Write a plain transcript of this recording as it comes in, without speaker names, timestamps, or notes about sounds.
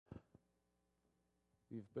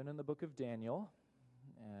We've been in the book of Daniel,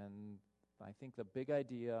 and I think the big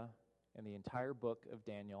idea in the entire book of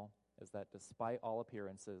Daniel is that despite all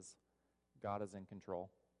appearances, God is in control.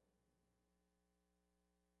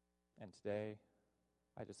 And today,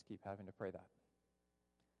 I just keep having to pray that.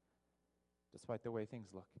 Despite the way things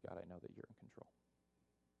look, God, I know that you're in control.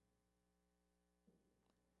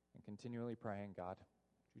 And continually praying, God,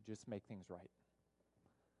 would you just make things right?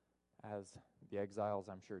 As the exiles,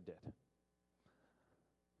 I'm sure, did.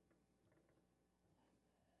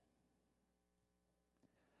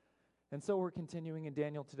 And so we're continuing in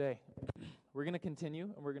Daniel today. We're going to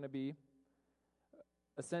continue, and we're going to be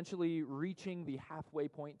essentially reaching the halfway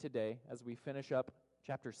point today as we finish up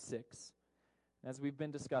chapter 6. As we've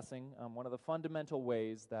been discussing, one of the fundamental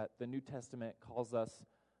ways that the New Testament calls us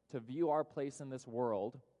to view our place in this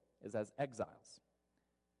world is as exiles,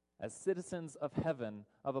 as citizens of heaven,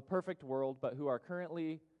 of a perfect world, but who are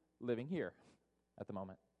currently living here at the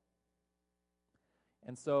moment.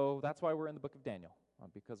 And so that's why we're in the book of Daniel.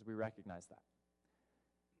 Because we recognize that.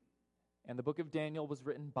 And the book of Daniel was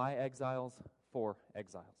written by exiles for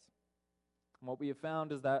exiles. And what we have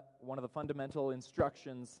found is that one of the fundamental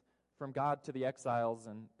instructions from God to the exiles,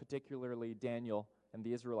 and particularly Daniel and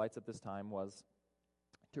the Israelites at this time, was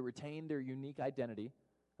to retain their unique identity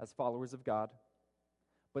as followers of God,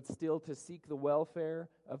 but still to seek the welfare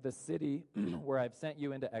of the city where I've sent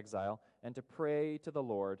you into exile, and to pray to the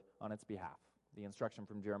Lord on its behalf. The instruction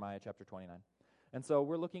from Jeremiah chapter 29. And so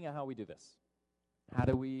we're looking at how we do this. How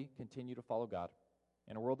do we continue to follow God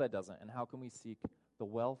in a world that doesn't? And how can we seek the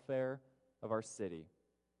welfare of our city?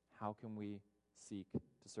 How can we seek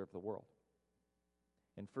to serve the world?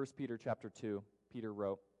 In 1 Peter chapter 2, Peter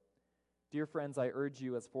wrote, "Dear friends, I urge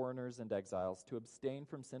you as foreigners and exiles to abstain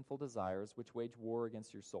from sinful desires which wage war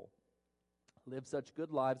against your soul. Live such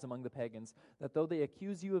good lives among the pagans that though they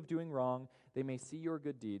accuse you of doing wrong, they may see your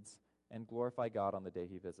good deeds and glorify God on the day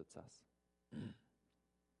he visits us."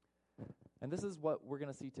 And this is what we're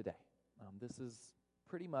going to see today. This is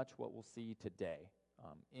pretty much what we'll see today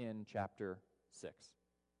in chapter 6.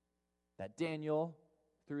 That Daniel,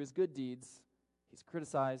 through his good deeds, he's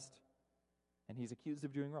criticized and he's accused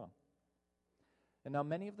of doing wrong. And now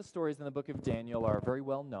many of the stories in the book of Daniel are very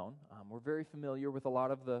well known. We're very familiar with a lot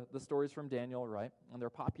of the stories from Daniel, right? And they're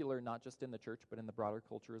popular not just in the church, but in the broader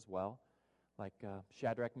culture as well. Like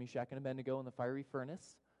Shadrach, Meshach, and Abednego in the fiery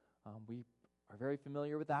furnace. We are very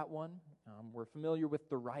familiar with that one. We're familiar with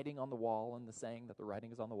the writing on the wall and the saying that the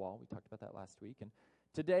writing is on the wall. We talked about that last week. And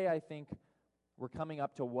today I think we're coming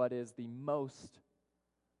up to what is the most,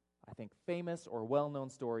 I think, famous or well-known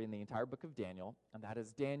story in the entire book of Daniel, and that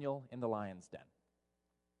is Daniel in the lion's den.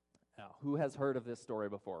 Now, who has heard of this story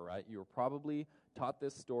before, right? You were probably taught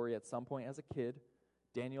this story at some point as a kid,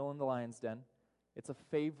 Daniel in the lion's den. It's a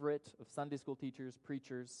favorite of Sunday school teachers,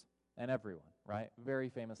 preachers, and everyone, right? Very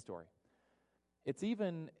famous story. It's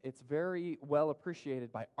very well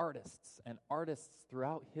appreciated by artists, and artists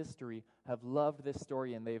throughout history have loved this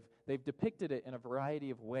story, and they've depicted it in a variety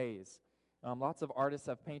of ways. Lots of artists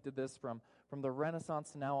have painted this from the Renaissance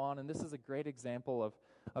to now on, and this is a great example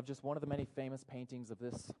of just one of the many famous paintings of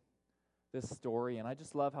this story. And I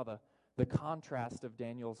just love how the contrast of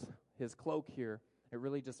his cloak here, it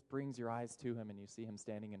really just brings your eyes to him, and you see him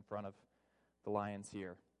standing in front of the lions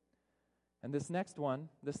here. And this next one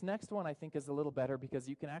I think is a little better because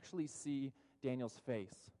you can actually see Daniel's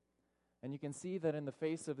face. And you can see that in the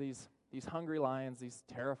face of these hungry lions, these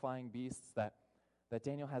terrifying beasts, that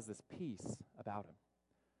Daniel has this peace about him.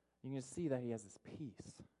 You can see that he has this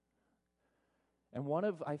peace. And one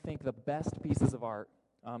of, I think, the best pieces of art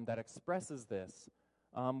that expresses this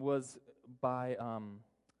was by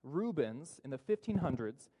Rubens in the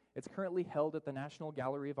 1500s. It's currently held at the National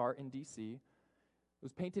Gallery of Art in D.C., It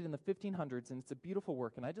was painted in the 1500s, and it's a beautiful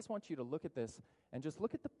work. And I just want you to look at this and just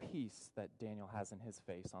look at the peace that Daniel has in his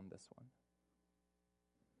face on this one.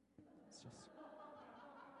 It's just...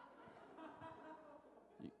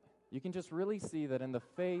 You can just really see that in the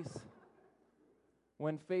face,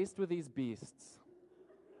 when faced with these beasts,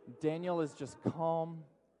 Daniel is just calm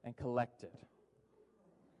and collected.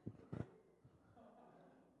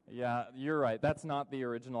 Yeah, you're right. That's not the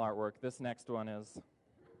original artwork. This next one is...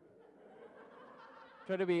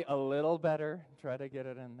 Try to be a little better. Try to get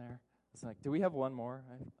it in there. It's like, do we have one more?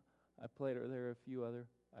 I played it. There are a few other,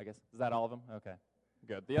 I guess. Is that all of them? Okay,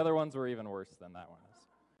 good. The other ones were even worse than that one is.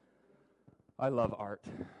 I love art.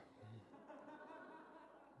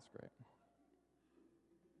 That's great.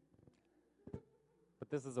 But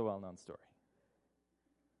this is a well-known story.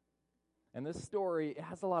 And this story, it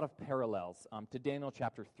has a lot of parallels to Daniel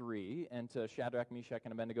chapter 3 and to Shadrach, Meshach,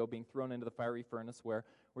 and Abednego being thrown into the fiery furnace where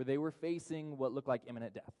they were facing what looked like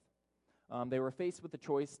imminent death. They were faced with the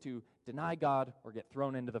choice to deny God or get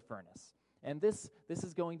thrown into the furnace. And this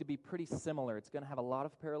is going to be pretty similar. It's going to have a lot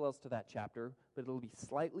of parallels to that chapter, but it'll be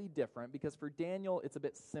slightly different because for Daniel, it's a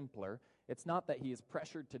bit simpler. It's not that he is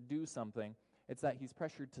pressured to do something, it's that he's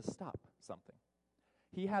pressured to stop something.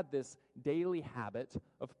 He had this daily habit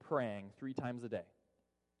of praying 3 times a day.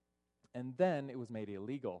 And then it was made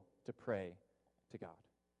illegal to pray to God.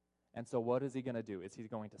 And so what is he going to do? Is he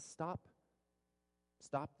going to stop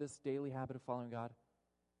this daily habit of following God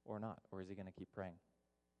or not? Or is he going to keep praying?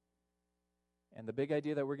 And the big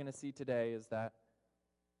idea that we're going to see today is that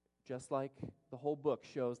just like the whole book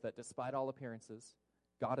shows that despite all appearances,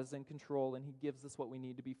 God is in control and he gives us what we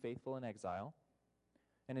need to be faithful in exile.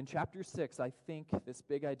 And in chapter 6, I think this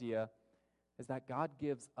big idea is that God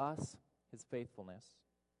gives us his faithfulness,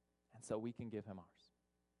 and so we can give him ours.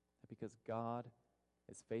 Because God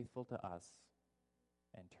is faithful to us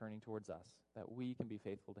and turning towards us, that we can be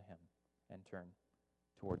faithful to him and turn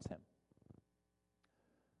towards him.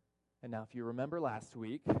 And now if you remember last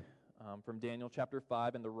week from Daniel chapter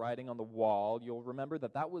 5 and the writing on the wall, you'll remember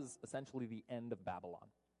that was essentially the end of Babylon.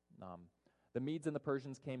 The Medes and the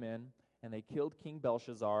Persians came in, and they killed King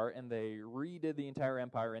Belshazzar, and they redid the entire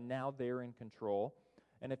empire, and now they're in control.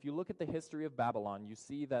 And if you look at the history of Babylon, you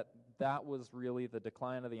see that was really the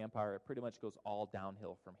decline of the empire. It pretty much goes all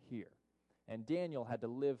downhill from here. And Daniel had to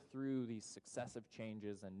live through these successive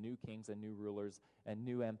changes and new kings and new rulers and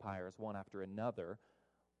new empires, one after another.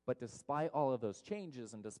 But despite all of those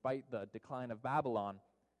changes and despite the decline of Babylon,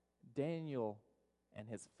 Daniel and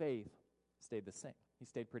his faith stayed the same. He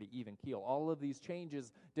stayed pretty even keel. All of these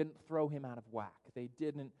changes didn't throw him out of whack. They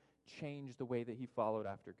didn't change the way that he followed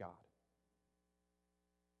after God.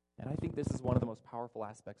 And I think this is one of the most powerful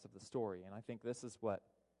aspects of the story. And I think this is what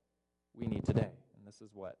we need today. And this is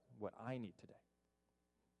what I need today.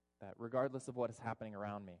 That regardless of what is happening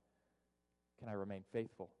around me, can I remain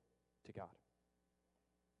faithful to God?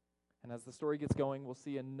 And as the story gets going, we'll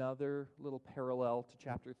see another little parallel to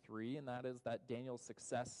chapter 3, and that is that Daniel's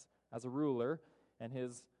success as a ruler and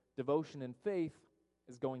his devotion and faith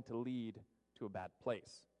is going to lead to a bad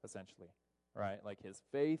place, essentially, right? Like his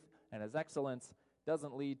faith and his excellence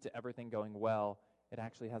doesn't lead to everything going well. It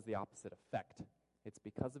actually has the opposite effect. It's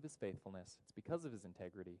because of his faithfulness, it's because of his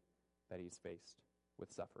integrity that he's faced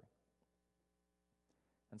with suffering.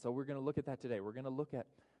 And so we're going to look at that today. We're going to look at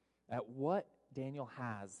what Daniel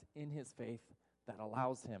has in his faith that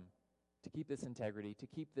allows him to keep this integrity, to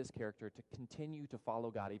keep this character, to continue to follow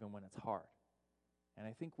God even when it's hard. And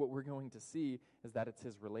I think what we're going to see is that it's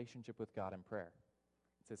his relationship with God in prayer.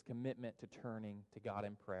 It's his commitment to turning to God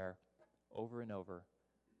in prayer over and over,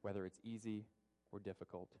 whether it's easy or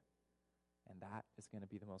difficult. And that is going to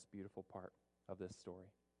be the most beautiful part of this story.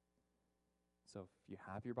 So if you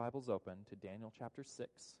have your Bibles open to Daniel chapter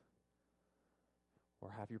 6, or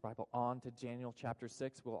have your Bible on to Daniel chapter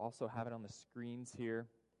 6, we'll also have it on the screens here.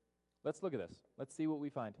 Let's look at this. Let's see what we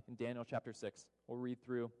find in Daniel chapter 6. We'll read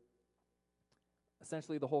through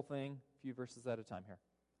essentially the whole thing, a few verses at a time here.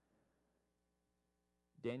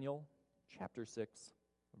 Daniel chapter 6,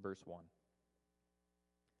 verse 1.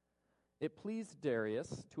 It pleased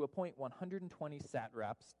Darius to appoint 120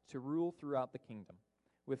 satraps to rule throughout the kingdom,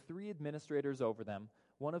 with 3 administrators over them,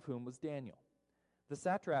 one of whom was Daniel. The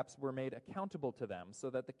satraps were made accountable to them so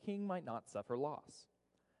that the king might not suffer loss.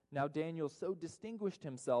 Now Daniel so distinguished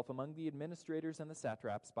himself among the administrators and the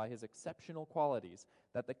satraps by his exceptional qualities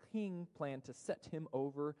that the king planned to set him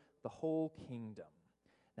over the whole kingdom.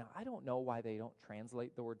 Now, I don't know why they don't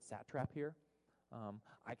translate the word satrap here.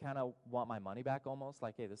 I kind of want my money back almost,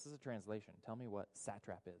 like, hey, this is a translation. Tell me what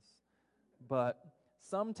satrap is. But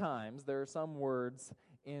sometimes there are some words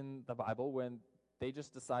in the Bible when they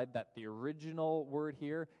just decide that the original word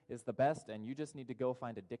here is the best, and you just need to go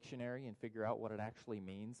find a dictionary and figure out what it actually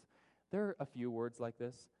means. There are a few words like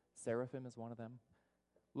this. Seraphim is one of them.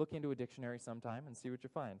 Look into a dictionary sometime and see what you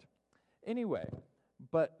find. Anyway,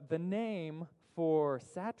 but the name for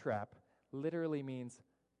satrap literally means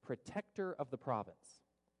protector of the province.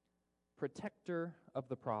 Protector of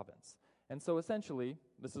the province. And so essentially,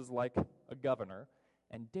 this is like a governor,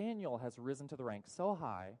 and Daniel has risen to the rank so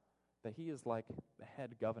high that he is like the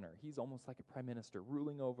head governor. He's almost like a prime minister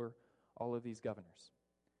ruling over all of these governors.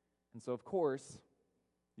 And so, of course,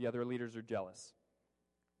 the other leaders are jealous.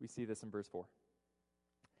 We see this in verse 4.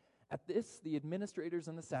 At this, the administrators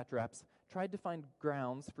and the satraps tried to find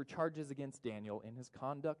grounds for charges against Daniel in his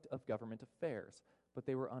conduct of government affairs, but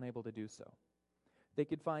they were unable to do so. They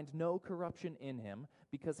could find no corruption in him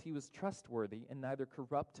because he was trustworthy and neither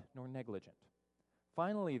corrupt nor negligent.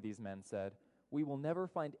 Finally, these men said, "We will never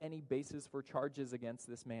find any basis for charges against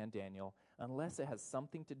this man Daniel unless it has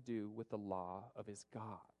something to do with the law of his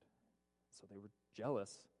God." So they were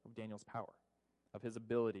jealous of Daniel's power, of his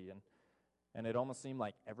ability, and it almost seemed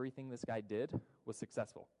like everything this guy did was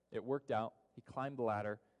successful. It worked out. He climbed the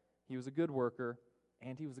ladder. He was a good worker,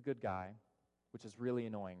 and he was a good guy, which is really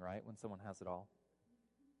annoying, right, when someone has it all?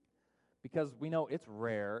 Because we know it's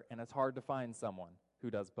rare and it's hard to find someone who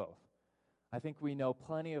does both. I think we know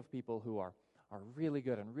plenty of people who are really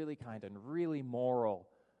good and really kind and really moral,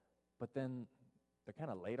 but then they're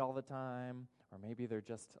kind of late all the time, or maybe they're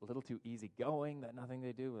just a little too easygoing that nothing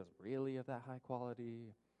they do is really of that high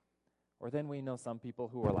quality. Or then we know some people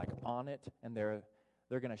who are like on it, and they're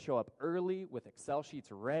going to show up early with Excel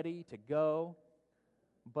sheets ready to go,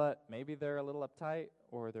 but maybe they're a little uptight,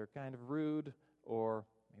 or they're kind of rude, or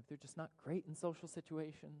maybe they're just not great in social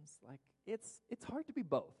situations. Like, it's hard to be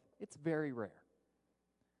both. It's very rare.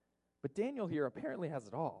 But Daniel here apparently has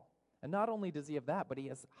it all. And not only does he have that, but he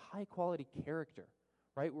has high-quality character,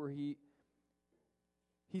 right, where he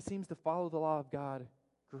seems to follow the law of God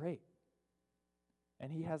great.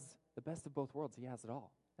 And he has the best of both worlds. He has it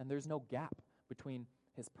all. And there's no gap between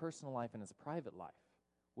his personal life and his private life,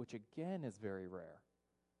 which again is very rare.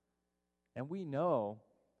 And we know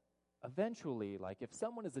eventually, like if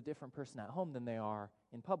someone is a different person at home than they are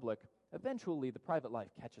in public, eventually the private life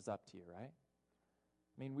catches up to you, right?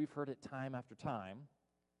 I mean, we've heard it time after time.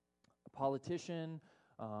 A politician,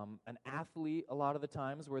 an athlete, a lot of the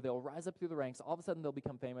times, where they'll rise up through the ranks, all of a sudden they'll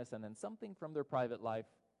become famous, and then something from their private life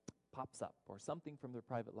pops up, or something from their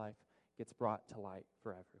private life gets brought to light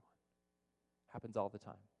for everyone. Happens all the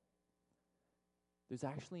time. There's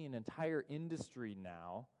actually an entire industry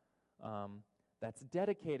now that's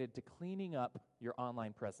dedicated to cleaning up your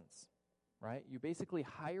online presence, right? You basically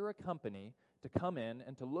hire a company to come in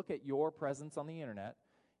and to look at your presence on the internet,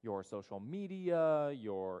 your social media,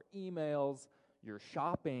 your emails, your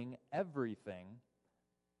shopping, everything,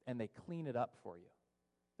 and they clean it up for you.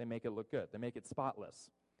 They make it look good. They make it spotless.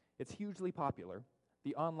 It's hugely popular.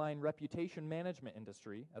 The online reputation management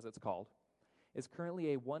industry, as it's called, is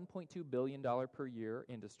currently a $1.2 billion per year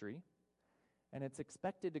industry, and it's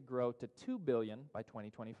expected to grow to $2 billion by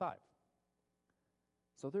 2025.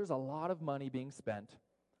 So there's a lot of money being spent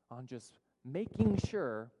on just making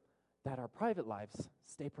sure that our private lives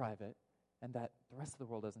stay private and that the rest of the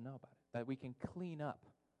world doesn't know about it, that we can clean up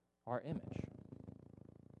our image.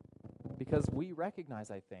 Because we recognize,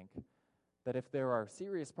 I think, that if there are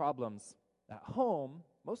serious problems at home,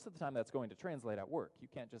 most of the time that's going to translate at work. You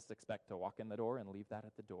can't just expect to walk in the door and leave that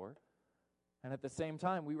at the door. And at the same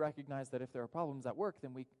time, we recognize that if there are problems at work,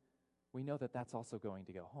 then we know that that's also going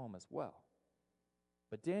to go home as well.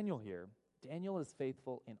 But Daniel is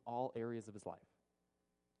faithful in all areas of his life.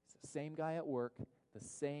 He's the same guy at work, the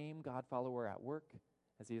same God follower at work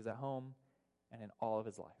as he is at home and in all of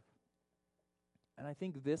his life. And I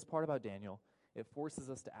think this part about Daniel, it forces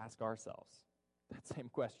us to ask ourselves that same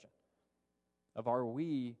question of, are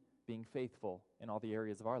we being faithful in all the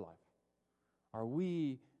areas of our life? Are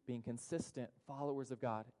we being consistent followers of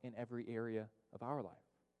God in every area of our life?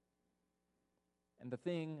 And the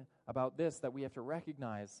thing about this that we have to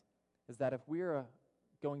recognize is that if we're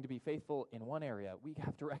going to be faithful in one area, we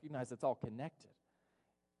have to recognize it's all connected.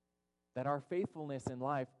 That our faithfulness in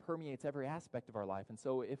life permeates every aspect of our life. And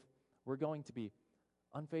so if we're going to be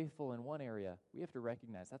unfaithful in one area, we have to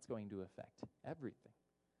recognize that's going to affect everything.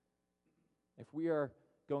 If we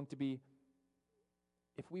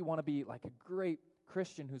want to be like a great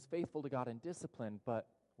Christian who's faithful to God and disciplined, but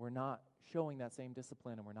we're not showing that same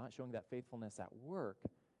discipline and we're not showing that faithfulness at work,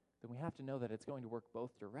 then we have to know that it's going to work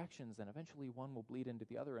both directions, and eventually one will bleed into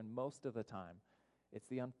the other, and most of the time, it's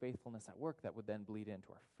the unfaithfulness at work that would then bleed into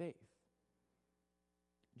our faith.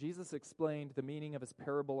 Jesus explained the meaning of his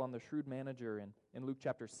parable on the shrewd manager in Luke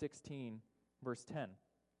chapter 16, verse 10,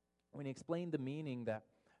 when he explained the meaning that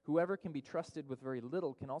whoever can be trusted with very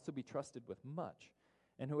little can also be trusted with much,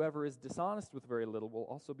 and whoever is dishonest with very little will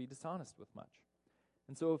also be dishonest with much.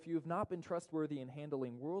 And so if you have not been trustworthy in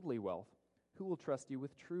handling worldly wealth, who will trust you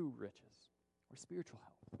with true riches or spiritual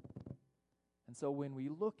health? And so when we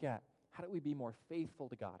look at how do we be more faithful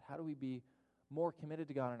to God, how do we be more committed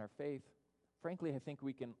to God in our faith, frankly, I think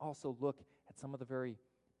we can also look at some of the very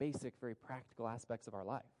basic, very practical aspects of our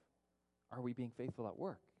life. Are we being faithful at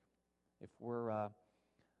work? If we're an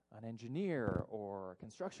engineer or a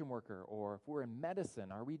construction worker, or if we're in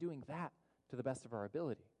medicine, are we doing that to the best of our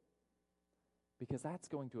ability? Because that's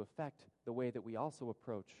going to affect the way that we also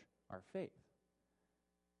approach our faith.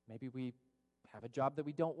 Maybe we have a job that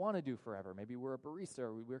we don't want to do forever. Maybe we're a barista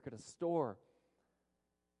or we work at a store.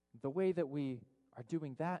 The way that we are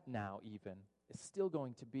doing that now even is still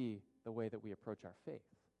going to be the way that we approach our faith.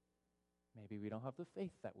 Maybe we don't have the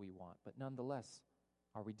faith that we want, but nonetheless,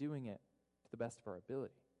 are we doing it to the best of our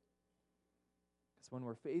ability? Because when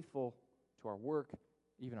we're faithful to our work,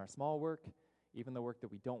 even our small work, even the work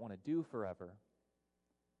that we don't want to do forever,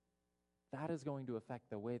 that is going to affect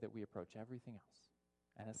the way that we approach everything else,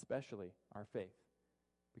 and especially our faith,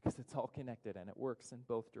 because it's all connected and it works in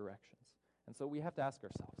both directions. And so we have to ask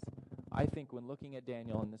ourselves, I think when looking at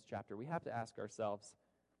Daniel in this chapter, we have to ask ourselves,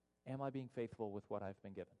 am I being faithful with what I've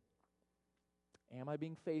been given? Am I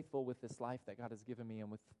being faithful with this life that God has given me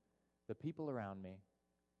and with the people around me,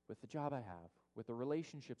 with the job I have, with the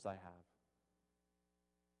relationships I have?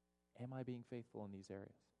 Am I being faithful in these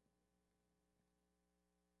areas?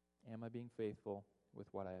 Am I being faithful with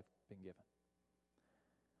what I have been given?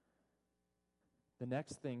 The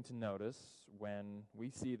next thing to notice when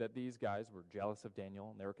we see that these guys were jealous of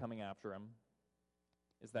Daniel and they were coming after him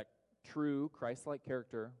is that true Christ-like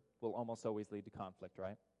character will almost always lead to conflict,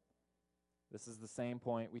 right? This is the same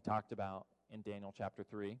point we talked about in Daniel chapter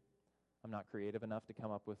 3. I'm not creative enough to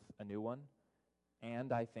come up with a new one.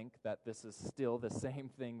 And I think that this is still the same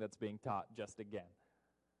thing that's being taught just again.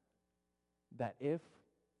 That if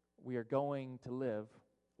we are going to live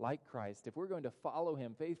like Christ, if we're going to follow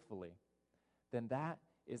him faithfully, then that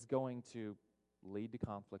is going to lead to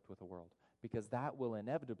conflict with the world, because that will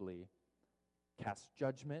inevitably cast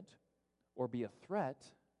judgment or be a threat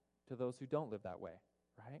to those who don't live that way,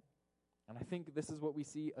 right? And I think this is what we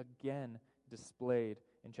see again displayed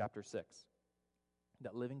in chapter 6,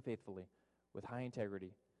 that living faithfully with high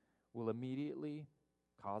integrity will immediately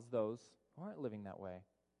cause those who aren't living that way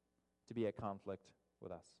to be at conflict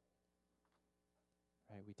with us.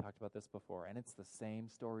 Right? We talked about this before, and it's the same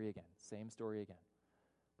story again.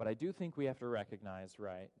 But I do think we have to recognize,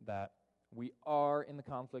 right, that we are in the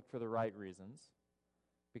conflict for the right reasons,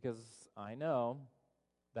 because I know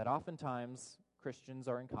that oftentimes Christians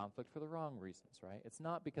are in conflict for the wrong reasons, right? It's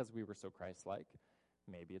not because we were so Christ-like.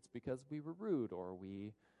 Maybe it's because we were rude, or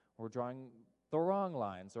we were drawing the wrong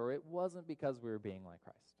lines, or it wasn't because we were being like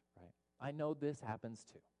Christ, right? I know this happens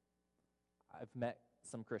too. I've met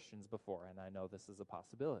some Christians before, and I know this is a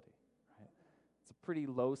possibility, right? It's a pretty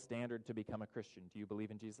low standard to become a Christian. Do you believe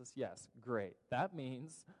in Jesus? Yes. Great. That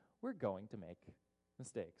means we're going to make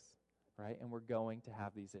mistakes, right? And we're going to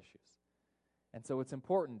have these issues. And so it's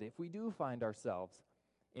important, if we do find ourselves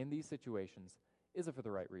in these situations, is it for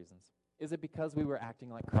the right reasons? Is it because we were acting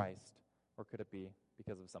like Christ, or could it be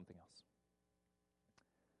because of something else?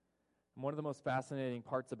 And one of the most fascinating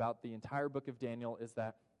parts about the entire book of Daniel is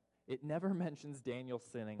that it never mentions Daniel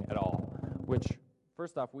sinning at all, which,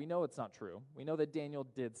 first off, we know it's not true. We know that Daniel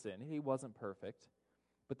did sin. He wasn't perfect.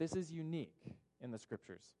 But this is unique in the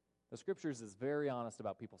Scriptures. The Scriptures is very honest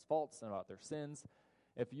about people's faults and about their sins.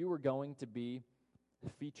 If you were going to be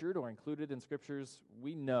featured or included in Scriptures,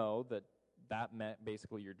 we know that that meant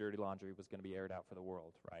basically your dirty laundry was going to be aired out for the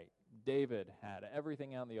world, right? David had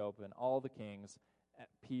everything out in the open, all the kings,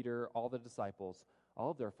 Peter, all the disciples,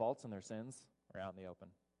 all of their faults and their sins are out in the open.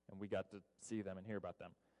 And we got to see them and hear about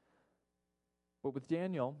them. But with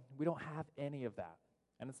Daniel, we don't have any of that.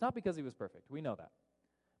 And it's not because he was perfect. We know that.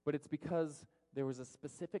 But it's because there was a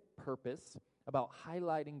specific purpose about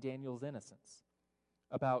highlighting Daniel's innocence,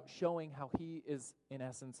 about showing how he is, in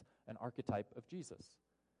essence, an archetype of Jesus.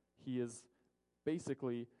 He is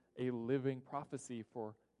basically a living prophecy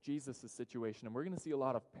for Jesus' situation. And we're going to see a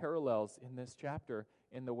lot of parallels in this chapter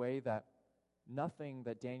in the way that nothing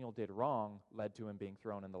that Daniel did wrong led to him being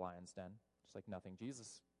thrown in the lion's den, just like nothing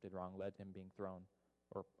Jesus did wrong led to him being thrown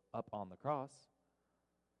or up on the cross.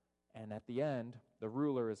 And at the end, the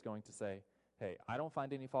ruler is going to say, hey, I don't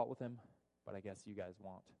find any fault with him, but I guess you guys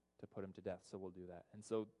want to put him to death, so we'll do that. And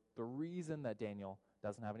so the reason that Daniel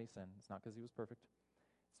doesn't have any sin, it's not because he was perfect,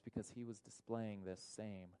 it's because he was displaying this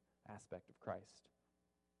same aspect of Christ.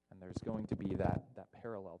 And there's going to be that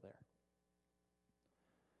parallel there.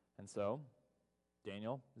 And so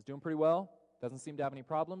Daniel is doing pretty well, doesn't seem to have any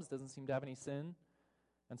problems, doesn't seem to have any sin.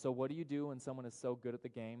 And so what do you do when someone is so good at the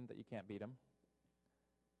game that you can't beat them?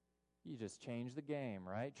 You just change the game,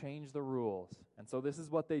 right? Change the rules. And so this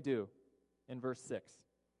is what they do in verse 6.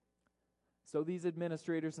 So these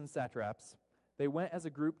administrators and satraps, they went as a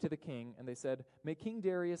group to the king, and they said, "May King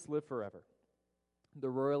Darius live forever." The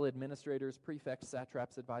royal administrators, prefects,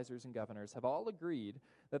 satraps, advisors, and governors have all agreed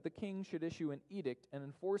that the king should issue an edict and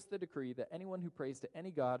enforce the decree that anyone who prays to any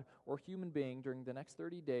god or human being during the next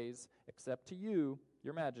 30 days, except to you,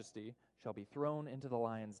 your majesty, shall be thrown into the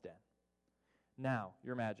lion's den. Now,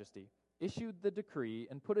 your majesty, issued the decree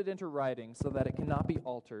and put it into writing so that it cannot be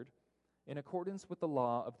altered, in accordance with the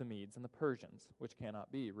law of the Medes and the Persians, which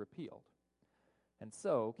cannot be repealed. And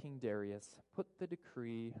so King Darius put the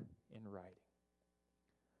decree in writing.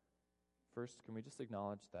 First, can we just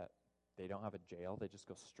acknowledge that they don't have a jail? They just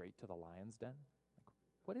go straight to the lion's den?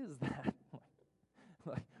 What is that?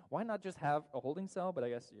 Why not just have a holding cell? But I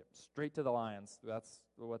guess straight to the lions. That's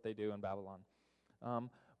what they do in Babylon.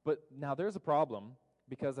 But now there's a problem,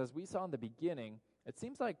 because as we saw in the beginning, it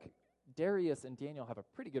seems like Darius and Daniel have a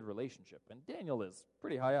pretty good relationship, and Daniel is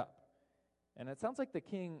pretty high up. And it sounds like the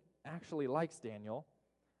king actually likes Daniel,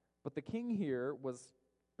 but the king here was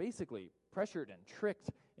basically pressured and tricked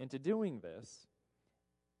into doing this,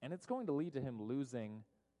 and it's going to lead to him losing,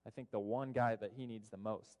 I think, the one guy that he needs the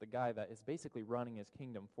most, the guy that is basically running his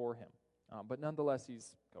kingdom for him. But nonetheless,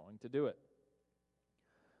 he's going to do it.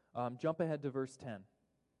 Jump ahead to verse 10.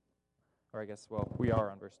 Or I guess, well, we are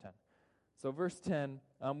on verse 10. So verse 10,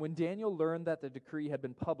 when Daniel learned that the decree had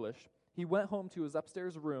been published, he went home to his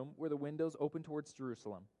upstairs room where the windows opened towards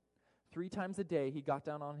Jerusalem. 3 times a day he got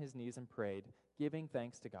down on his knees and prayed, giving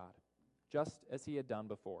thanks to God, just as he had done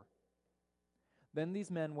before. Then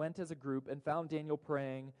these men went as a group and found Daniel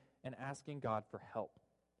praying and asking God for help.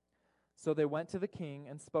 So they went to the king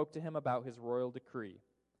and spoke to him about his royal decree.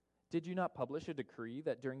 Did you not publish a decree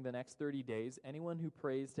that during the next 30 days, anyone who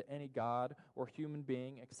prays to any god or human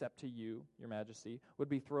being except to you, your majesty, would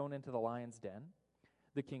be thrown into the lion's den?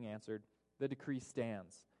 The king answered, the decree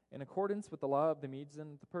stands, in accordance with the law of the Medes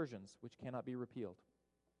and the Persians, which cannot be repealed.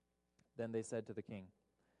 Then they said to the king,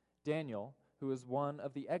 Daniel, who is one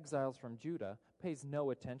of the exiles from Judah, pays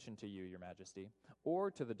no attention to you, your majesty,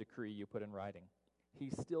 or to the decree you put in writing. He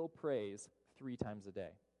still prays 3 times a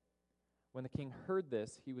day. When the king heard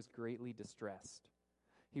this, he was greatly distressed.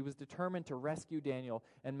 He was determined to rescue Daniel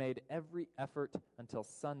and made every effort until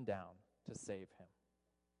sundown to save him.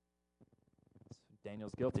 So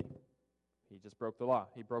Daniel's guilty. He just broke the law.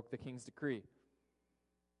 He broke the king's decree.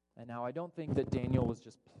 And now I don't think that Daniel was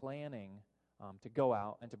just planning to go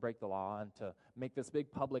out and to break the law and to make this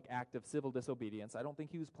big public act of civil disobedience. I don't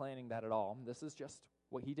think he was planning that at all. This is just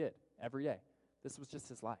what he did every day. This was just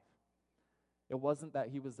his life. It wasn't that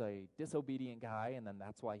he was a disobedient guy and then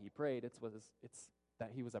that's why he prayed. It's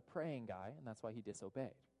that he was a praying guy and that's why he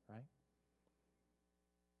disobeyed, right?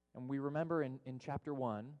 And we remember in chapter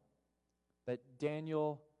 1 that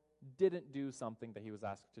Daniel didn't do something that he was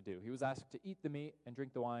asked to do. He was asked to eat the meat and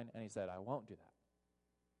drink the wine, and he said, I won't do that.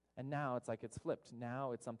 And now it's like it's flipped.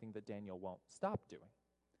 Now it's something that Daniel won't stop doing.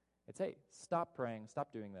 It's, hey, stop praying,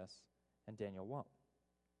 stop doing this, and Daniel won't.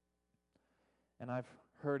 And I've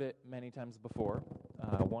heard it many times before.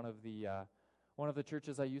 One of the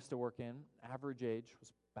churches I used to work in, average age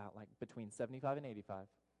was about like between 75 and 85.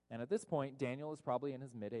 And at this point, Daniel is probably in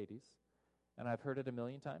his mid-80s. And I've heard it a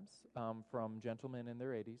million times from gentlemen in their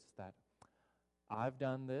 80s that I've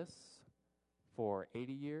done this for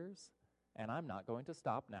 80 years, and I'm not going to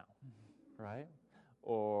stop now, right?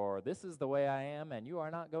 Or this is the way I am, and you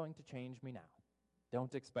are not going to change me now.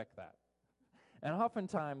 Don't expect that. And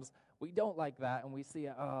oftentimes, we don't like that, and we see,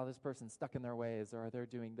 oh, this person's stuck in their ways, or they're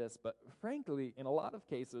doing this. But frankly, in a lot of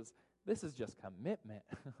cases, this is just commitment.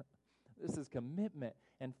 This is commitment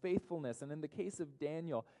and faithfulness. And in the case of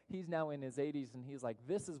Daniel, he's now in his 80s, and he's like,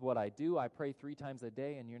 this is what I do. I pray 3 times a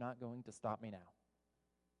day, and you're not going to stop me now.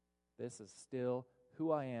 This is still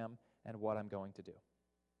who I am and what I'm going to do.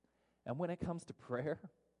 And when it comes to prayer,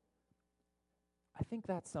 I think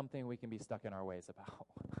that's something we can be stuck in our ways about.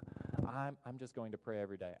 I'm just going to pray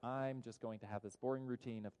every day. I'm just going to have this boring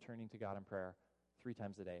routine of turning to God in prayer 3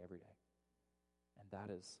 times a day every day. And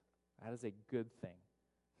that is a good thing.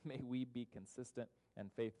 May we be consistent and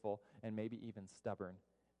faithful and maybe even stubborn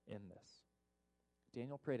in this.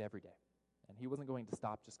 Daniel prayed every day, and he wasn't going to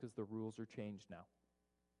stop just because the rules are changed now.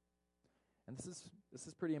 And this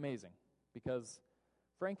is pretty amazing because,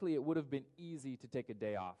 frankly, it would have been easy to take a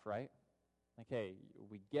day off, right? Like, hey,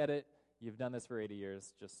 we get it. You've done this for 80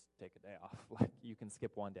 years. Just take a day off. Like, you can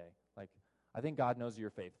skip one day. Like, I think God knows you're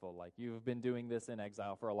faithful. Like, you've been doing this in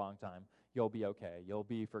exile for a long time. You'll be okay. You'll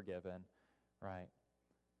be forgiven, right?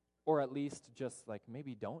 Or at least just like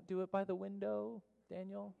maybe don't do it by the window,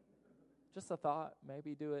 Daniel. Just a thought.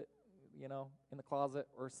 Maybe do it, in the closet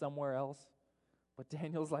or somewhere else. But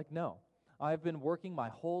Daniel's like, no. I've been working my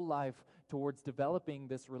whole life towards developing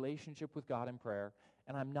this relationship with God in prayer,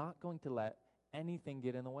 and I'm not going to let anything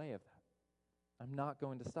get in the way of that. I'm not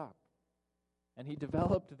going to stop. And he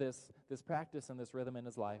developed this practice and this rhythm in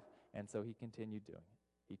his life, and so he continued doing it.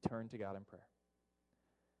 He turned to God in prayer.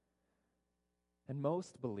 And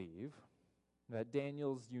most believe that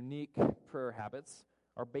Daniel's unique prayer habits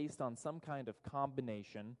are based on some kind of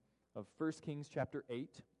combination of 1 Kings chapter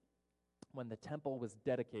 8, when the temple was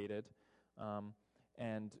dedicated,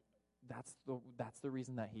 and that's the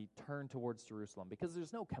reason that he turned towards Jerusalem, because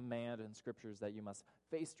there's no command in scriptures that you must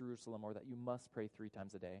face Jerusalem or that you must pray 3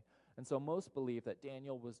 times a day. And so most believe that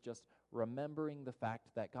Daniel was just remembering the fact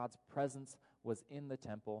that God's presence was in the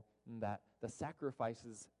temple and that the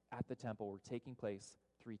sacrifices at the temple were taking place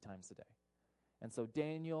 3 times a day. And so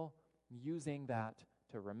Daniel, using that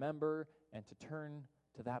to remember and to turn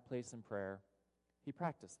to that place in prayer, he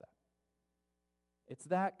practiced that. It's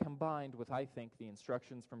that combined with, I think, the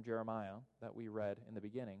instructions from Jeremiah that we read in the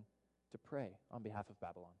beginning to pray on behalf of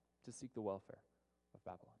Babylon, to seek the welfare of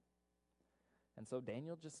Babylon. And so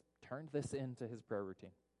Daniel just turned this into his prayer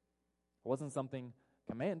routine. It wasn't something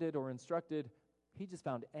commanded or instructed. He just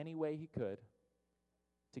found any way he could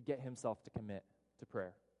to get himself to commit to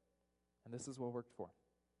prayer. And this is what worked for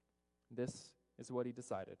him. This is what he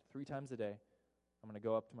decided. 3 times a day, I'm going to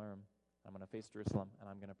go up to my room, I'm going to face Jerusalem, and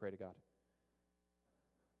I'm going to pray to God.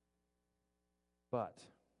 But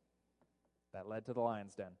that led to the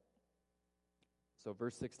lion's den. So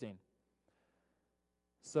verse 16.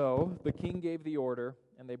 So the king gave the order,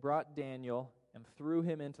 and they brought Daniel and threw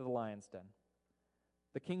him into the lion's den.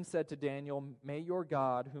 The king said to Daniel, "May your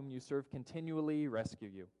God, whom you serve continually, rescue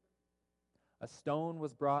you." A stone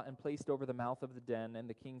was brought and placed over the mouth of the den, and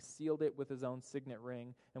the king sealed it with his own signet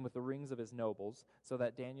ring and with the rings of his nobles, so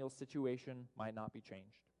that Daniel's situation might not be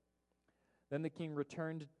changed. Then the king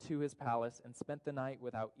returned to his palace and spent the night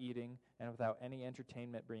without eating and without any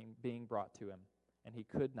entertainment being brought to him, and he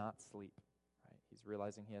could not sleep. Right? He's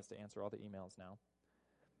realizing he has to answer all the emails now.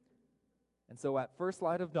 And so at first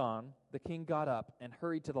light of dawn, the king got up and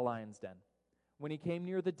hurried to the lion's den. When he came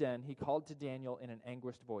near the den, he called to Daniel in an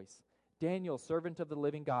anguished voice, "Daniel, servant of the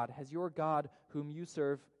living God, has your God, whom you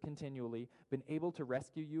serve continually, been able to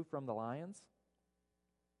rescue you from the lions?"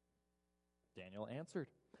 Daniel answered,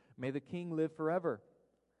 "May the king live forever.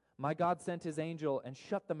 My God sent his angel and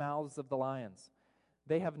shut the mouths of the lions.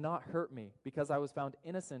 They have not hurt me, because I was found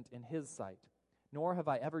innocent in his sight, nor have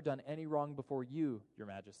I ever done any wrong before you, your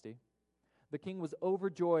majesty." The king was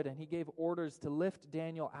overjoyed, and he gave orders to lift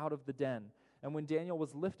Daniel out of the den. And when Daniel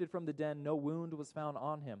was lifted from the den, no wound was found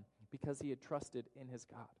on him, because he had trusted in his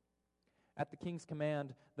God. At the king's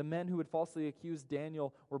command, the men who had falsely accused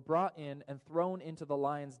Daniel were brought in and thrown into the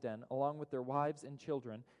lion's den, along with their wives and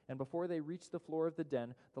children, and before they reached the floor of the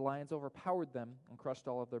den, the lions overpowered them and crushed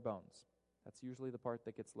all of their bones. That's usually the part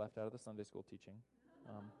that gets left out of the Sunday school teaching,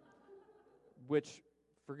 which,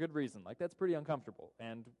 for good reason. That's pretty uncomfortable,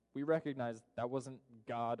 and we recognize that wasn't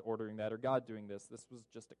God ordering that or God doing this. This was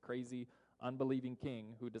just a crazy, unbelieving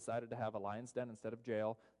king who decided to have a lion's den instead of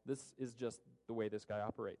jail. This is just the way this guy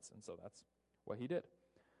operates, and so that's what he did.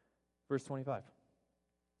 Verse 25.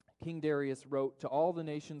 King Darius wrote to all the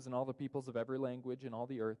nations and all the peoples of every language in all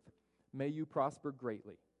the earth, "May you prosper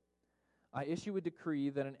greatly. I issue a decree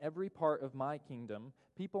that in every part of my kingdom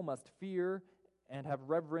people must fear and have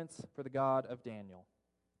reverence for the God of Daniel.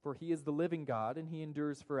 For he is the living God, and he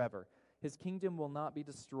endures forever. His kingdom will not be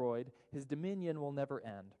destroyed. His dominion will never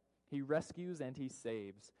end. He rescues and he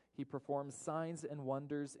saves. He performs signs and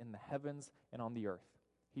wonders in the heavens and on the earth.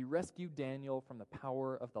 He rescued Daniel from the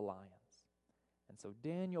power of the lions." And so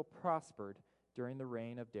Daniel prospered during the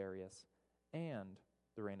reign of Darius and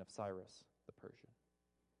the reign of Cyrus the Persian.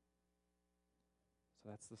 So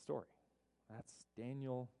that's the story. That's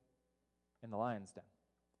Daniel in the lion's den.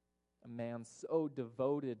 A man so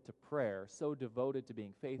devoted to prayer, so devoted to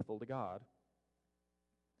being faithful to God,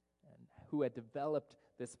 and who had developed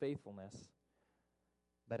this faithfulness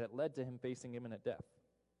that it led to him facing imminent death.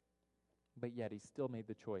 But yet he still made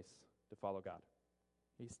the choice to follow God.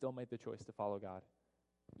 He still made the choice to follow God,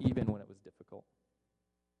 even when it was difficult.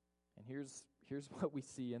 And here's what we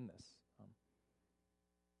see in this.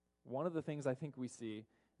 One of the things I think we see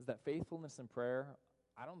is that faithfulness in prayer,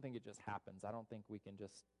 I don't think it just happens. I don't think we can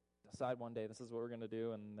just decide one day this is what we're going to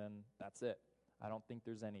do and then that's it. I don't think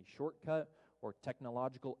there's any shortcut or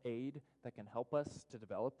technological aid that can help us to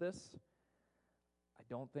develop this. I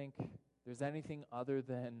don't think there's anything other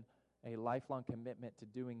than a lifelong commitment to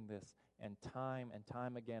doing this and time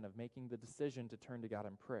again of making the decision to turn to God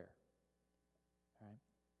in prayer. Right?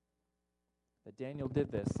 That Daniel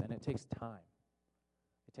did this, and it takes time.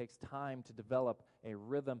 It takes time to develop a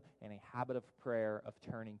rhythm and a habit of prayer, of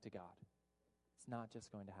turning to God. It's not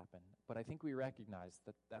just going to happen. But I think we recognize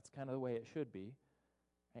that that's kind of the way it should be.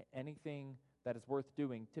 Right? Anything that is worth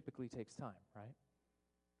doing typically takes time, right?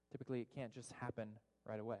 Typically it can't just happen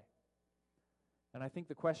right away. And I think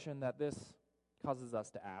the question that this causes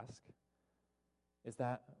us to ask is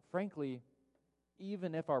that, frankly,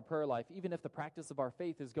 even if our prayer life, even if the practice of our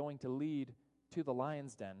faith is going to lead to the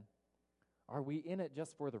lion's den, are we in it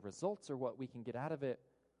just for the results or what we can get out of it?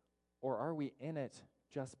 Or are we in it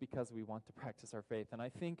just because we want to practice our faith? And I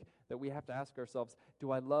think that we have to ask ourselves,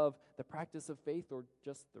 do I love the practice of faith or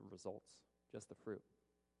just the results, just the fruit?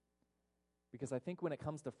 Because I think when it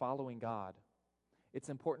comes to following God, it's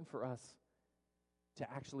important for us to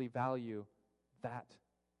actually value that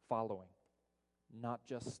following, not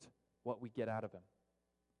just what we get out of Him,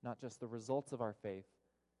 not just the results of our faith,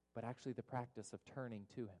 but actually the practice of turning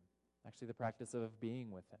to Him, actually the practice of being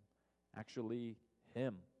with Him, actually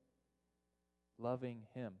Him, loving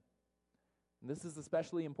Him. And this is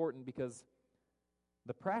especially important because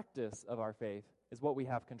the practice of our faith is what we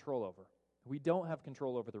have control over. We don't have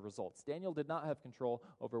control over the results. Daniel did not have control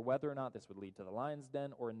over whether or not this would lead to the lion's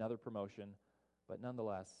den or another promotion, but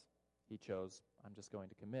nonetheless, he chose, I'm just going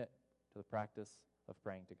to commit to the practice of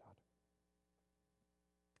praying to God.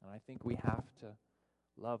 And I think we have to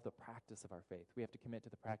love the practice of our faith. We have to commit to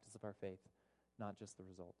the practice of our faith, not just the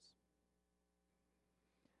results.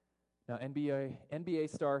 Now, NBA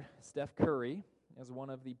star Steph Curry is one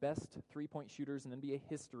of the best three-point shooters in NBA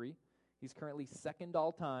history. He's currently second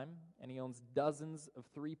all-time, and he owns dozens of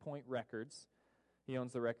three-point records. He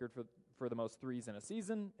owns the record for the most threes in a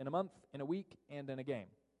season, in a month, in a week, and in a game.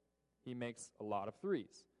 He makes a lot of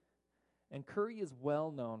threes. And Curry is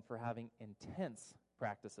well known for having intense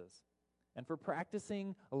practices and for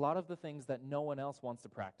practicing a lot of the things that no one else wants to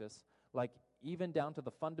practice, like even down to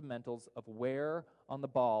the fundamentals of where on the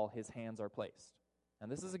ball his hands are placed.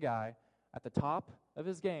 And this is a guy at the top of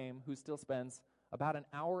his game who still spends about an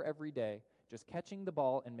hour every day just catching the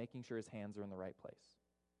ball and making sure his hands are in the right place.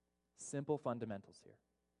 Simple fundamentals here.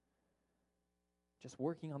 Just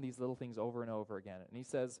working on these little things over and over again. And he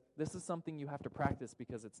says, this is something you have to practice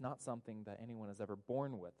because it's not something that anyone is ever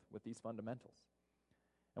born with these fundamentals.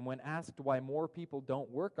 And when asked why more people don't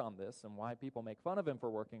work on this and why people make fun of him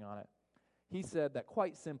for working on it, he said that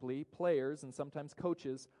quite simply, players and sometimes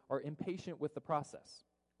coaches are impatient with the process.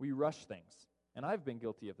 We rush things, and I've been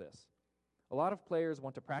guilty of this. A lot of players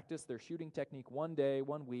want to practice their shooting technique one day,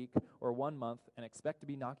 1 week, or 1 month and expect to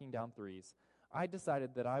be knocking down threes. I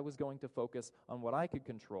decided that I was going to focus on what I could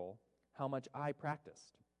control, how much I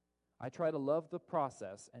practiced. I try to love the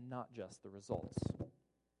process and not just the results.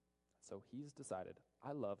 So he's decided,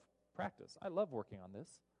 I love practice. I love working on this,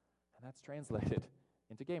 and that's translated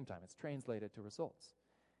into game time. It's translated to results.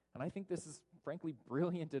 And I think this is, frankly,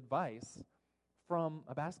 brilliant advice from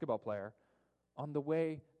a basketball player on the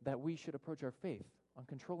way that we should approach our faith, on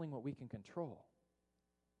controlling what we can control.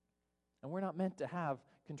 And we're not meant to have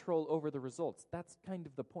control over the results. That's kind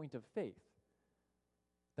of the point of faith,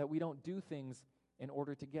 that we don't do things in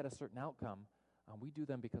order to get a certain outcome. We do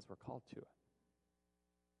them because we're called to it.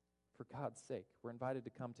 For God's sake, we're invited to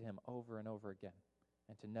come to Him over and over again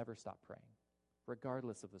and to never stop praying,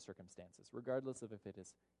 regardless of the circumstances, regardless of if it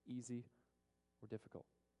is easy or difficult.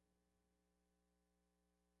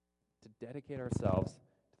 To dedicate ourselves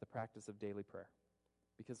to the practice of daily prayer,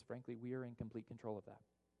 because frankly, we are in complete control of that.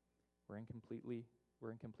 We're in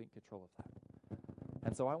complete control of that.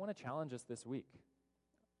 And so I want to challenge us this week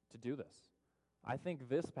to do this. I think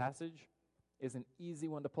this passage is an easy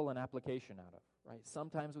one to pull an application out of, right?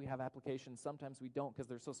 Sometimes we have applications, sometimes we don't because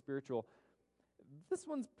they're so spiritual. This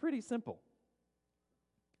one's pretty simple.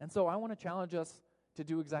 And so I want to challenge us to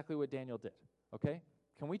do exactly what Daniel did, okay?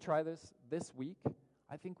 Can we try this week?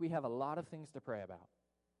 I think we have a lot of things to pray about.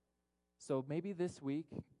 So maybe this week,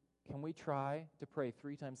 can we try to pray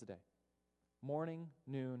 3 times a day? Morning,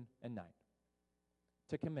 noon, and night.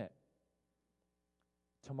 To commit.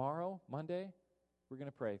 Tomorrow, Monday, we're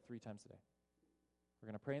going to pray 3 times a day. We're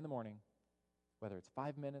going to pray in the morning, whether it's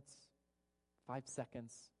 5 minutes, 5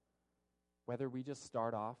 seconds, whether we just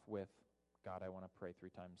start off with, God, I want to pray 3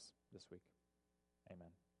 times this week. Amen.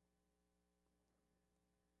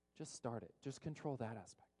 Just start it. Just control that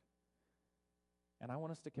aspect. And I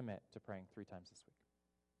want us to commit to praying 3 times this week.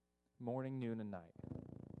 Morning, noon, and night.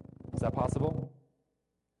 Is that possible?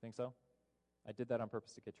 Think so? I did that on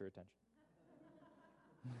purpose to get your attention.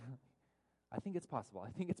 I think it's possible.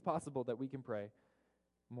 I think it's possible that we can pray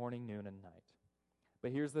morning, noon, and night.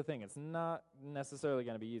 But here's the thing. It's not necessarily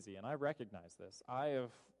going to be easy, and I recognize this. I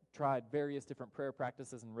have tried various different prayer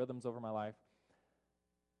practices and rhythms over my life,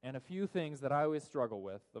 and a few things that I always struggle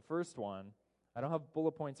with. The first one, I don't have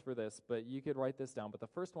bullet points for this, but you could write this down. But the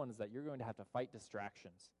first one is that you're going to have to fight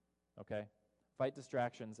distractions, okay? Fight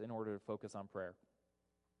distractions in order to focus on prayer.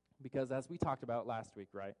 Because as we talked about last week,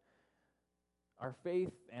 right, our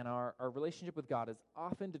faith and our relationship with God is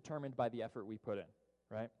often determined by the effort we put in,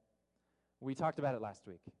 right? We talked about it last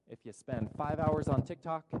week. If you spend 5 hours on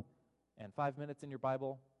TikTok and 5 minutes in your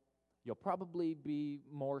Bible, you'll probably be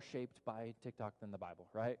more shaped by TikTok than the Bible,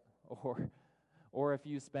 right? Or if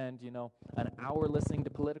you spend, an hour listening to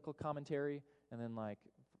political commentary and then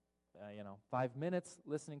 5 minutes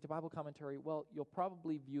listening to Bible commentary, well, you'll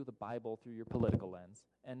probably view the Bible through your political lens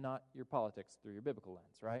and not your politics through your biblical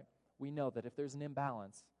lens, right? We know that if there's an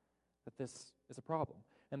imbalance, that this is a problem,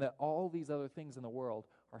 and that all these other things in the world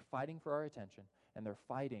are fighting for our attention, and they're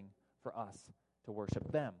fighting for us to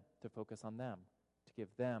worship them, to focus on them, to give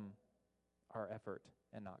them our effort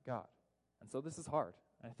and not God. And so this is hard.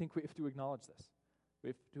 And I think we have to acknowledge this. We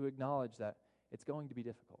have to acknowledge that it's going to be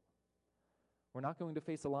difficult. We're not going to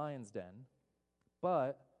face a lion's den,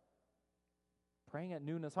 but praying at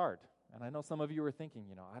noon is hard. And I know some of you are thinking,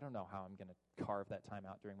 I don't know how I'm going to carve that time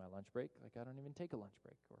out during my lunch break. Like, I don't even take a lunch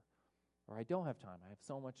break, or I don't have time. I have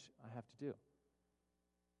so much I have to do.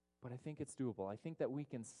 But I think it's doable. I think that we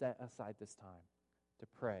can set aside this time to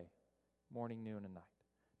pray morning, noon, and night,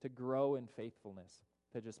 to grow in faithfulness,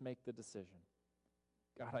 to just make the decision.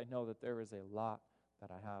 God, I know that there is a lot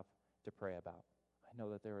that I have to pray about. I know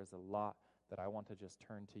that there is a lot that I want to just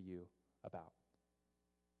turn to you about.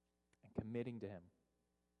 And committing to him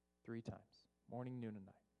 3 times, morning, noon, and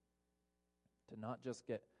night, to not just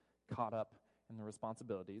get caught up in the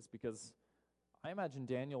responsibilities, because I imagine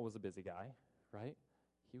Daniel was a busy guy, right?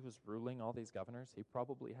 He was ruling all these governors. He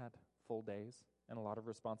probably had full days and a lot of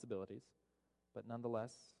responsibilities, but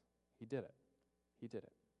nonetheless, he did it. He did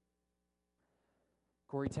it.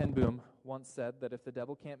 Corrie ten Boom once said that if the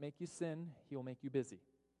devil can't make you sin, he will make you busy.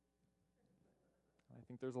 I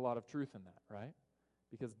think there's a lot of truth in that, right?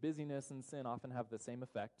 Because busyness and sin often have the same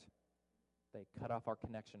effect. They cut off our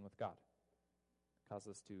connection with God, cause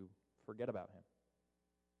us to forget about him.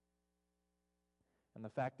 And the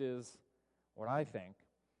fact is, what I think,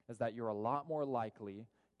 is that you're a lot more likely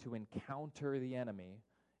to encounter the enemy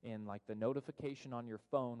in the notification on your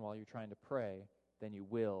phone while you're trying to pray than you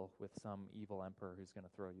will with some evil emperor who's going to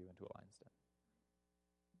throw you into a lion's den.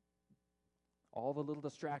 All the little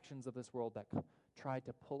distractions of this world that try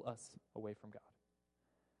to pull us away from God.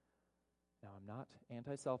 Now, I'm not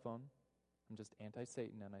anti-cell phone. I'm just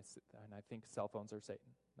anti-Satan, and I think cell phones are Satan.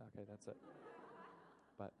 Okay, that's it.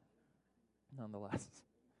 But nonetheless,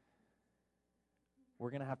 we're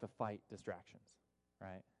going to have to fight distractions,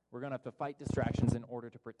 right? We're going to have to fight distractions in order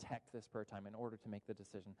to protect this prayer time, in order to make the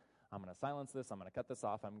decision, I'm going to silence this, I'm going to cut this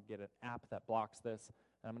off, I'm going to get an app that blocks this,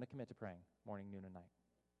 and I'm going to commit to praying morning, noon, and night.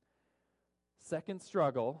 Second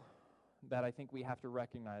struggle that I think we have to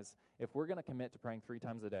recognize, if we're going to commit to praying 3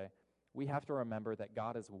 times a day, we have to remember that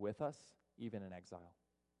God is with us even in exile.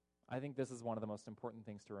 I think this is one of the most important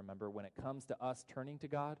things to remember when it comes to us turning to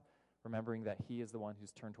God, remembering that he is the one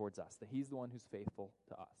who's turned towards us, that he's the one who's faithful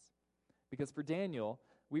to us. Because for Daniel,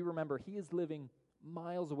 we remember he is living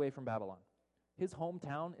miles away from Babylon. His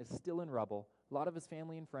hometown is still in rubble. A lot of his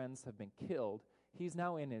family and friends have been killed. He's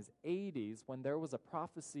now in his 80s when there was a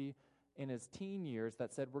prophecy in his teen years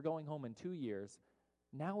that said, we're going home in 2 years.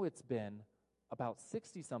 Now it's been about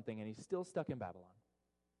 60-something, and he's still stuck in Babylon.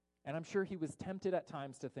 And I'm sure he was tempted at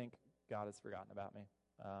times to think, God has forgotten about me.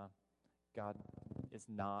 God is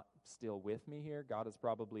not still with me here. God is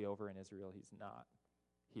probably over in Israel. He's not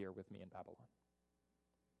here with me in Babylon.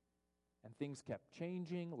 And things kept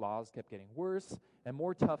changing. Laws kept getting worse and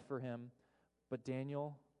more tough for him. But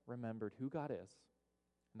Daniel remembered who God is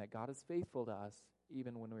and that God is faithful to us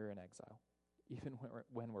even when we're in exile, even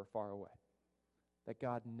when we're far away. That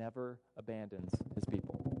God never abandons his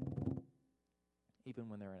people, even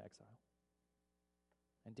when they're in exile.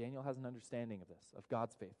 And Daniel has an understanding of this, of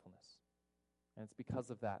God's faithfulness. And it's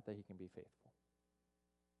because of that he can be faithful.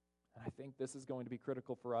 And I think this is going to be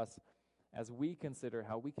critical for us as we consider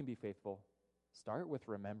how we can be faithful. Start with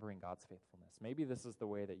remembering God's faithfulness. Maybe this is the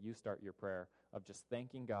way that you start your prayer, of just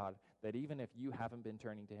thanking God that even if you haven't been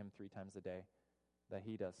turning to him 3 times a day, that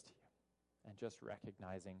he does to you. And just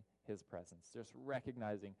recognizing his presence, just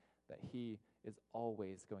recognizing that he is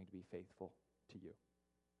always going to be faithful to you.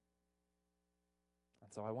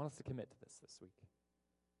 And so I want us to commit to this week.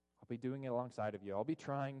 I'll be doing it alongside of you. I'll be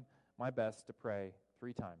trying my best to pray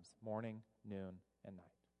 3 times, morning, noon, and night.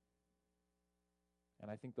 And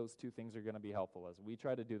I think those 2 things are going to be helpful as we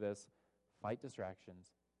try to do this, fight distractions,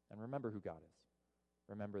 and remember who God is.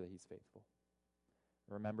 Remember that he's faithful.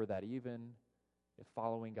 Remember that even if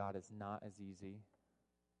following God is not as easy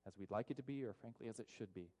as we'd like it to be, or frankly as it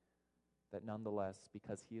should be, that nonetheless,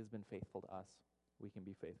 because he has been faithful to us, we can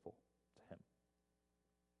be faithful to him.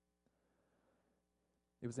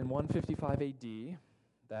 It was in 155 AD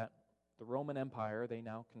that the Roman Empire, they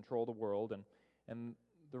now control the world, and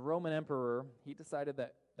the Roman emperor, he decided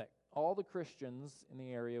that all the Christians in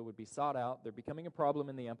the area would be sought out. They're becoming a problem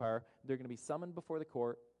in the empire. They're going to be summoned before the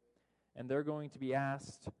court, and they're going to be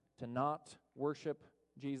asked to not worship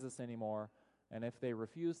Jesus anymore. And if they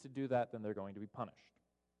refuse to do that, then they're going to be punished.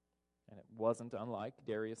 And it wasn't unlike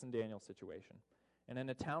Darius and Daniel's situation. And in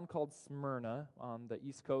a town called Smyrna on the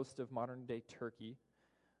east coast of modern-day Turkey,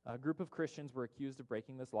 a group of Christians were accused of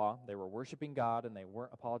breaking this law. They were worshiping God, and they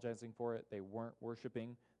weren't apologizing for it. They weren't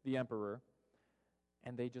worshiping the emperor,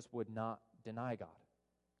 and they just would not deny God.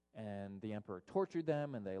 And the emperor tortured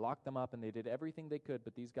them, and they locked them up, and they did everything they could,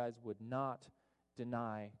 but these guys would not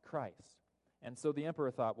deny Christ. And so the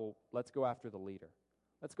emperor thought, well, let's go after the leader.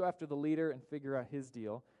 Let's go after the leader and figure out his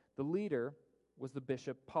deal. The leader was the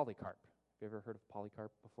bishop Polycarp. Have you ever heard of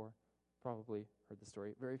Polycarp before? Probably heard the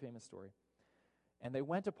story. Very famous story. And they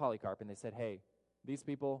went to Polycarp and they said, hey, these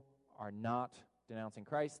people are not denouncing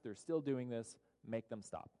Christ. They're still doing this. Make them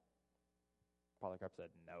stop. Polycarp said,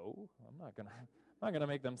 no, I'm not gonna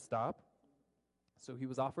make them stop. So he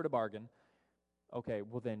was offered a bargain. Okay,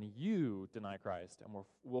 well then you deny Christ, and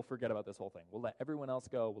we'll forget about this whole thing. We'll let everyone else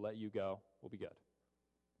go. We'll let you go. We'll be good.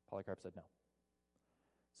 Polycarp said no.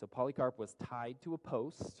 So Polycarp was tied to a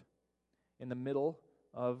post in the middle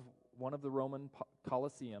of one of the Roman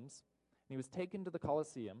Colosseums. He was taken to the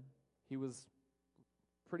Colosseum. He was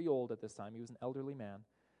pretty old at this time. He was an elderly man.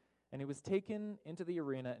 And he was taken into the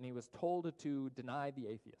arena, and he was told to deny the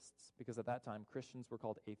atheists, because at that time Christians were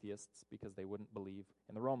called atheists because they wouldn't believe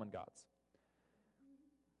in the Roman gods.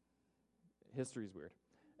 History's weird.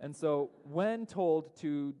 And so when told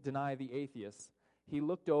to deny the atheists, he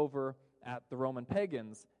looked over at the Roman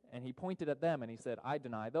pagans, and he pointed at them, and he said, I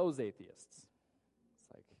deny those atheists.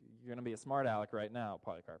 It's like, you're going to be a smart aleck right now,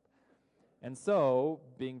 Polycarp. And so,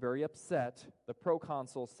 being very upset, the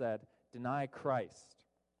proconsul said, deny Christ.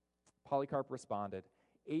 Polycarp responded,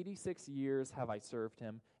 86 years have I served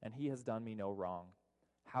him, and he has done me no wrong.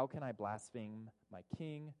 How can I blaspheme my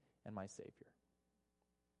king and my Savior?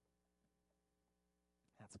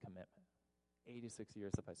 That's a commitment. 86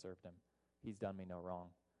 years have I served him. He's done me no wrong.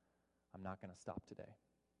 I'm not going to stop today.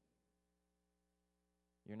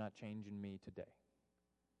 You're not changing me today.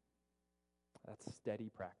 That's steady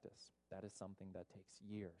practice. That is something that takes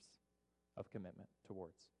years of commitment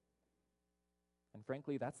towards. And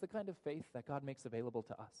frankly, that's the kind of faith that God makes available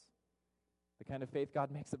to us. The kind of faith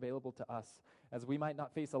God makes available to us, as we might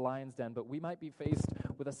not face a lion's den, but we might be faced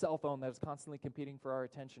with a cell phone that is constantly competing for our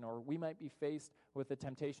attention, or we might be faced with the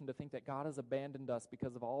temptation to think that God has abandoned us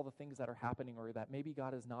because of all the things that are happening, or that maybe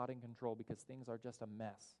God is not in control because things are just a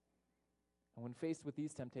mess. And when faced with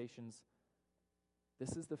these temptations,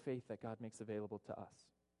 this is the faith that God makes available to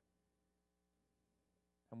us.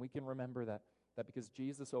 And we can remember that because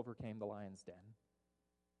Jesus overcame the lion's den,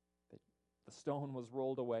 that the stone was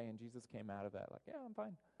rolled away and Jesus came out of that like, yeah, I'm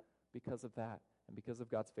fine. Because of that, and because of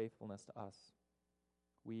God's faithfulness to us,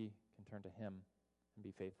 we can turn to him and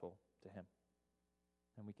be faithful to him.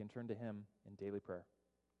 And we can turn to him in daily prayer.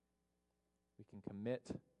 We can commit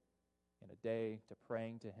in a day to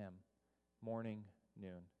praying to him morning,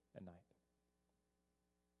 noon, and night.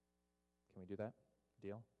 Can we do that?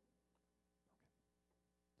 Deal? Okay.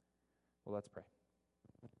 Well, let's pray.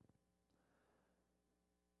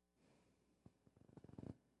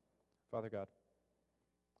 Father God,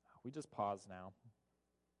 we just pause now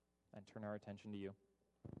and turn our attention to you.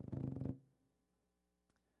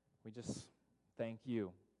 We just thank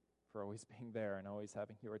you for always being there and always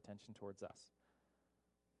having your attention towards us.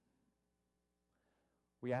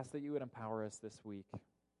 We ask that you would empower us this week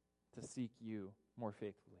to seek you more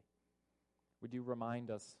faithfully. Would you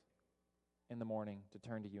remind us in the morning to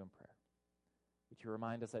turn to you in prayer? Would you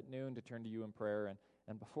remind us at noon to turn to you in prayer?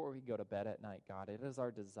 And before we go to bed at night, God, it is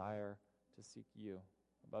our desire to seek you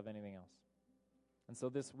above anything else. And so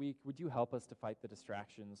this week, would you help us to fight the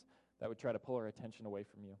distractions that would try to pull our attention away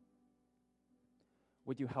from you?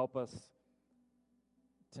 Would you help us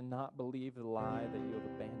to not believe the lie that you have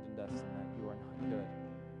abandoned us and that you are not good,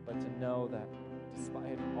 but to know that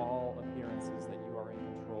despite all appearances that you are in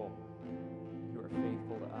control, you are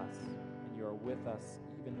faithful to us, and you are with us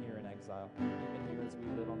even here in exile, even here as we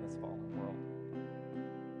live on this fallen world.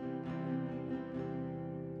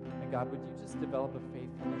 And God, would you just develop a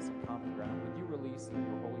faithfulness and common ground? Would you release through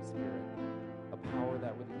your Holy Spirit a power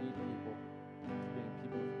that would lead people to being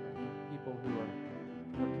people of prayer, people who are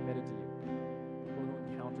committed to you, people who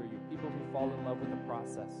encounter you, people who fall in love with the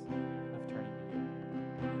process of turning to you.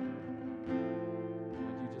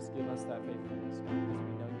 Would you just give us that faithfulness, God, because